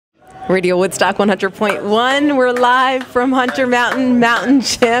Radio Woodstock 100.1. We're live from Hunter Mountain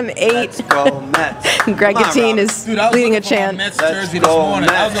Jam 8. Let's go Mets. Greg Gattine is leading a chant. Mets jersey this morning.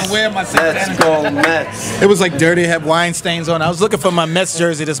 I was gonna wear my Let's go Mets. It was like dirty, it had wine stains on it. I was looking for my Mets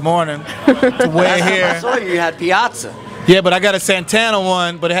jersey this morning to wear here. I saw you had Piazza. Yeah, but I got a Santana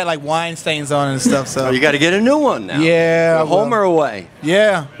one, but it had like wine stains on it and stuff. So you got to get a new one now. Yeah. Home or away?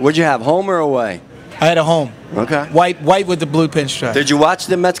 Yeah. What'd you have, home or away? I had a home. Okay. White with the blue pinstripe. Did you watch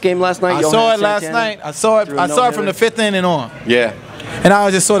the Mets game last night? I saw it last night. I saw it from the 5th inning on. Yeah. And I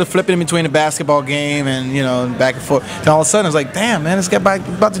was just sort of flipping in between the basketball game and, you know, back and forth. And all of a sudden, I was like, damn, man, this guy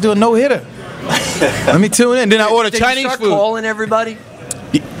about to do a no-hitter. Let me tune in. Then I ordered Chinese food. Did you start calling everybody?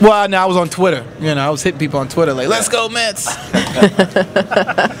 Well, no, I was on Twitter. You know, I was hitting people on Twitter like, let's go Mets.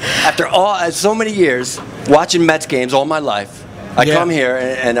 After so many years watching Mets games all my life, I come here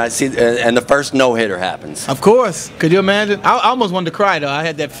and I see, and the first no-hitter happens. Of course. Could you imagine? I almost wanted to cry, though. I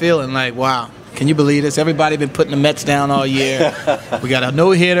had that feeling like, wow, can you believe this? Everybody been putting the Mets down all year. We got a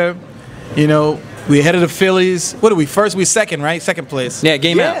no-hitter. You know, we ahead of the Phillies. What are we? First, we second, right? Second place. Yeah,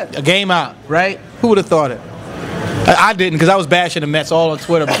 game out. A game out, right? Who would have thought it? I didn't, because I was bashing the Mets all on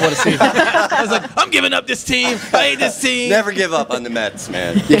Twitter before the season. I was like, I'm giving up this team. I hate this team. Never give up on the Mets,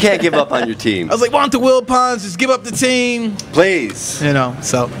 man. You can't give up on your team. I was like, why don't the Wilpons just give up the team? Please. You know,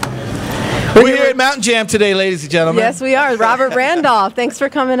 so. We're here at Mountain Jam today, ladies and gentlemen. Yes, we are. Robert Randolph, thanks for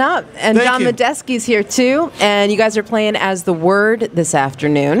coming up. And Thank John you. Medeski's here, too. And you guys are playing as The Word this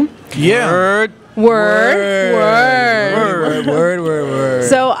afternoon. Yeah. Word.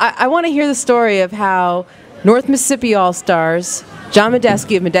 So I want to hear the story of how North Mississippi All-Stars, John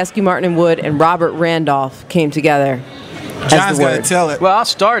Medeski of Medeski, Martin and Wood, and Robert Randolph came together. John's got to tell it. Well, I'll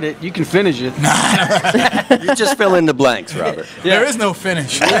start it. You can finish it. You just fill in the blanks, Robert. Yeah. There is no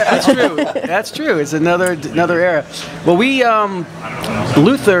finish. Yeah, that's true. That's true. It's another era. Well, we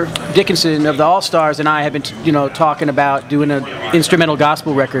Luther Dickinson of the All Stars and I have been talking about doing an instrumental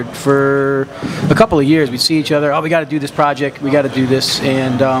gospel record for a couple of years. We see each other. Oh, we got to do this project. We got to do this,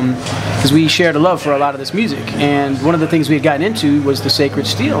 and because we shared a love for a lot of this music. And one of the things we had gotten into was the Sacred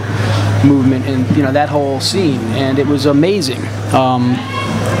Steel movement and that whole scene, and it was amazing. We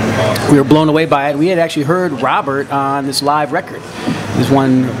were blown away by it. We had actually heard Robert on this live record. This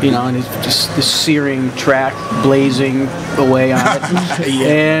one, and it's just this searing track blazing away on it.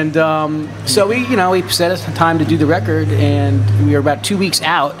 And so we set us time to do the record, and we were about 2 weeks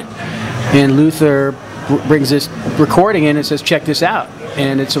out, and Luther brings this recording in and says, check this out.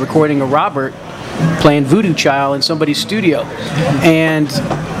 And it's a recording of Robert playing Voodoo Child in somebody's studio. And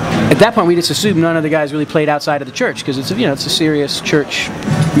at that point, we just assumed none of the guys really played outside of the church because it's a serious church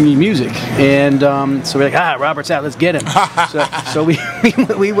music, and so we're like, Robert's out, let's get him. so we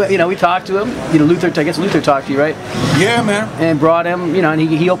talked to him. Luther, I guess Luther talked to you, right? Yeah, man. And brought him, and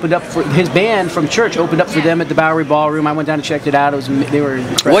he opened up for his band from church. Opened up for them at the Bowery Ballroom. I went down and checked it out. They were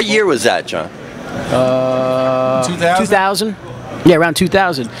incredible. What year was that, John? 2000. Yeah, around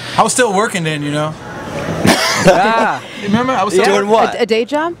 2000. I was still working then, Remember? I was still doing what? A day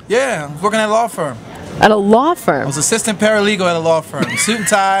job? Yeah, I was working at a law firm. At a law I firm? was assistant paralegal at a law firm. Suit and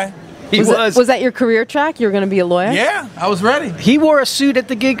tie. Was that your career track? You were going to be a lawyer? Yeah, I was ready. He wore a suit at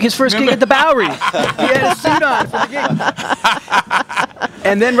the gig, his first gig at the Bowery. He had a suit on for the gig.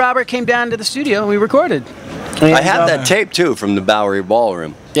 And then Robert came down to the studio and we recorded. And, I have that tape too from the Bowery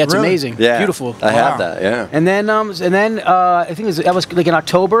Ballroom. Yeah, it's Really? amazing. Yeah, Beautiful. I have that. Yeah. And then I think that was like in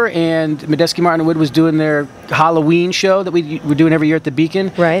October, and Medeski, Martin and Wood was doing their Halloween show that we were doing every year at the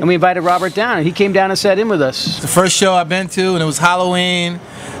Beacon. Right. And we invited Robert down, and he came down and sat in with us. The first show I've been to, and it was Halloween.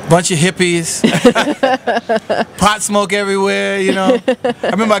 Bunch of hippies, pot smoke everywhere. I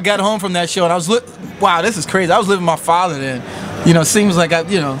remember I got home from that show and I was wow, this is crazy. I was living with my father then. Seems like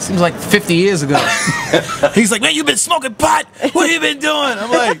 50 years ago. He's like, man, you been smoking pot? What you been doing?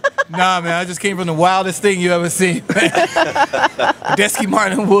 I'm like, nah, man, I just came from the wildest thing you ever seen. Medeski,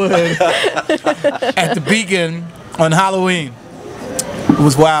 Martin and Wood at the Beacon on Halloween. It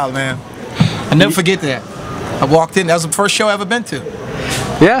was wild, man. I'll never forget that. I walked in. That was the first show I ever been to.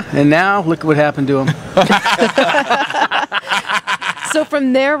 Yeah, and now look what happened to him. So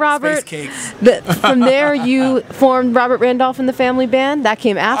from there, Robert, Space cakes. from there you formed Robert Randolph and the Family Band? That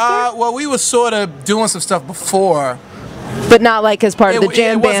came after? Well, we were sort of doing some stuff before. But not like as part of the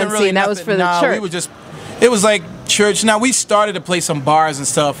jam it wasn't band really scene. That was for the nah, church. We were just, it was like church. Now, we started to play some bars and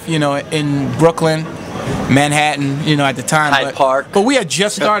stuff, in Brooklyn, Manhattan, at the time. Hyde Park. But we had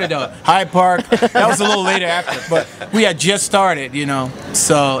just started, Hyde Park. That was a little later after. But we had just started,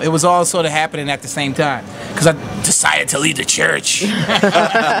 So it was all sort of happening at the same time. Because I decided to leave the church.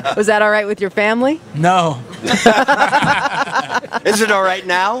 Was that all right with your family? No. Is it all right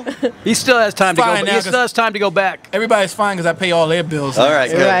now? He still has time to Fine go. now, He still has time to go back. Everybody's fine because I pay all their bills. All right,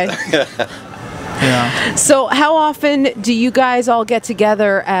 good. Right. Yeah. So how often do you guys all get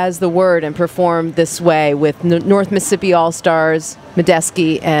together as the Word and perform this way with North Mississippi All-Stars,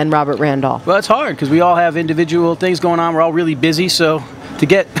 Medeski, and Robert Randolph? Well, it's hard because we all have individual things going on. We're all really busy, so to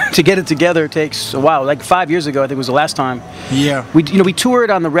get it together takes a while. Like 5 years ago, I think was the last time. Yeah. We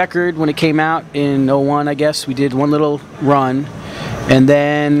toured on the record when it came out in '01, I guess. We did one little run, and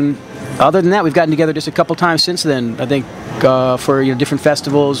then other than that, we've gotten together just a couple times since then. I think for different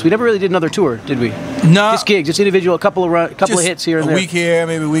festivals. We never really did another tour, did we? No. Just gigs, just individual, a couple of hits here and there. A week here,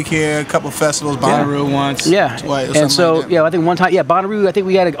 maybe a week here, a couple of festivals, Bonnaroo once, Yeah, twice, or and so like that. I think one time, Bonnaroo. I think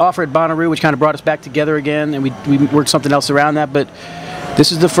we had an offer at Bonnaroo, which kind of brought us back together again, and we worked something else around that. But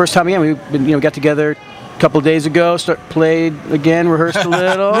this is the first time again. We got together a couple of days ago, played again, rehearsed a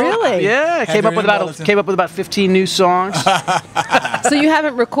little. Really? Yeah, came up with about 15 new songs. So you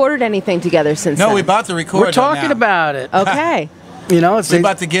haven't recorded anything together since No, then? we're about to record. We're talking now. about it. Okay. It's We're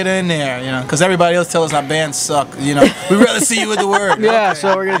about to get in there, because everybody else tells us our bands suck. We'd rather see you with the Word. yeah. Okay.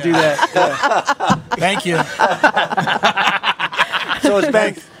 So we're gonna do that. Yeah. Thank you. So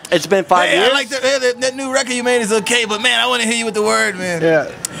it's been 5 Hey, years. I like that new record you made is okay, but man, I want to hear you with the Word, man.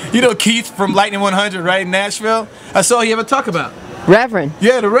 Yeah. Keith from Lightning 100, right in Nashville. I saw you ever talk about. Reverend.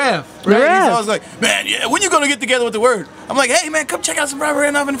 Yeah, the Rev. The Right? Rev. He's always like, man, when you gonna get together with the Word? I'm like, hey, man, come check out some Robert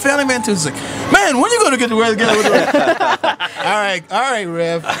Randolph and the Family Man too. He's like, man, when you gonna get together with the Word? all right,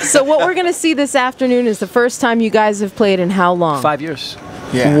 Rev. So what we're going to see this afternoon is the first time you guys have played in how long? 5 years.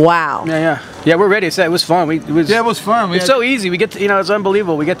 Yeah. Wow. Yeah. We're ready. It was fun. It was fun. It's so easy. We get to, it's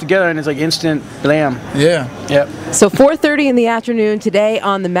unbelievable. We get together and it's like instant blam. Yeah. Yep. So 4:30 in the afternoon today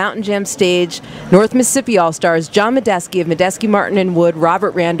on the Mountain Jam stage, North Mississippi All-Stars, John Medeski of Medeski, Martin and Wood,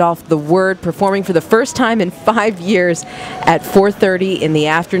 Robert Randolph, The Word, performing for the first time in 5 years at 4:30 in the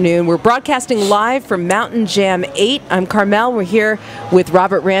afternoon. We're broadcasting live from Mountain Jam 8. I'm Carmel. We're here with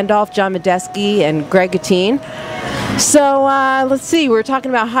Robert Randolph, John Medeski, and Greg Gattine. So let's see. We were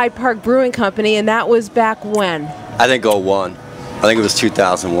talking about Hyde Park Brewing Company, and that was back when? I think '01. I think it was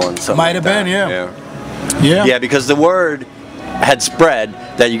 2001. Something Might like have that. been, yeah. Yeah. Yeah. Yeah, because the word had spread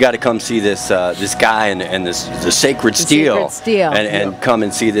that you got to come see this guy and the Sacred Steel, and come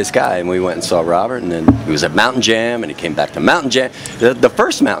and see this guy. And we went and saw Robert, and then he was at Mountain Jam, and he came back to Mountain Jam, the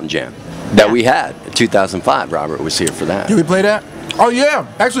first Mountain Jam that we had in 2005. Robert was here for that. Did we play that? Oh yeah,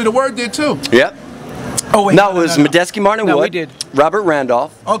 actually the Word did too. Yep. Oh wait. No, it was Medeski, Martin No, Wood, we did. Robert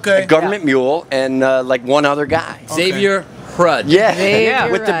Randolph, Okay. Government Mule, and like one other guy. Xavier Hrud. Yeah, Xavier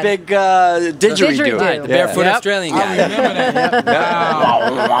with the Rudd. big didgeridoo. Didgeridoo. Right, the barefoot Australian I guy. remember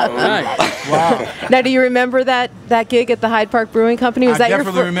that. Right. Wow. Now, do you remember that gig at the Hyde Park Brewing Company? Was I that your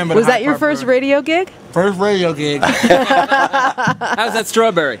definitely remember the Was that Hyde your Park first Brewing. radio gig? First radio gig. How's that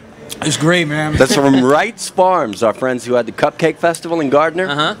strawberry? It's great, man. That's from Wright's Farms, our friends who had the Cupcake Festival in Gardner.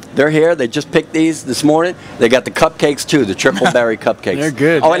 Uh-huh. They're here. They just picked these this morning. They got the cupcakes too, the triple berry cupcakes. They're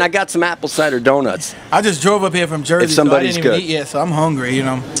good. Oh, and I got some apple cider donuts. I just drove up here from Jersey, If somebody's so I didn't even good. eat yet, so I'm hungry,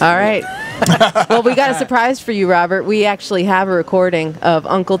 All right. Well, we got a surprise for you, Robert. We actually have a recording of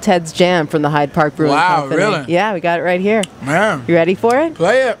Uncle Ted's Jam from the Hyde Park Brewing Wow, Company. really? Yeah, we got it right here. Man, You ready for it?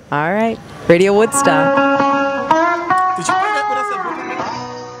 play it. All right. Radio Woodstock.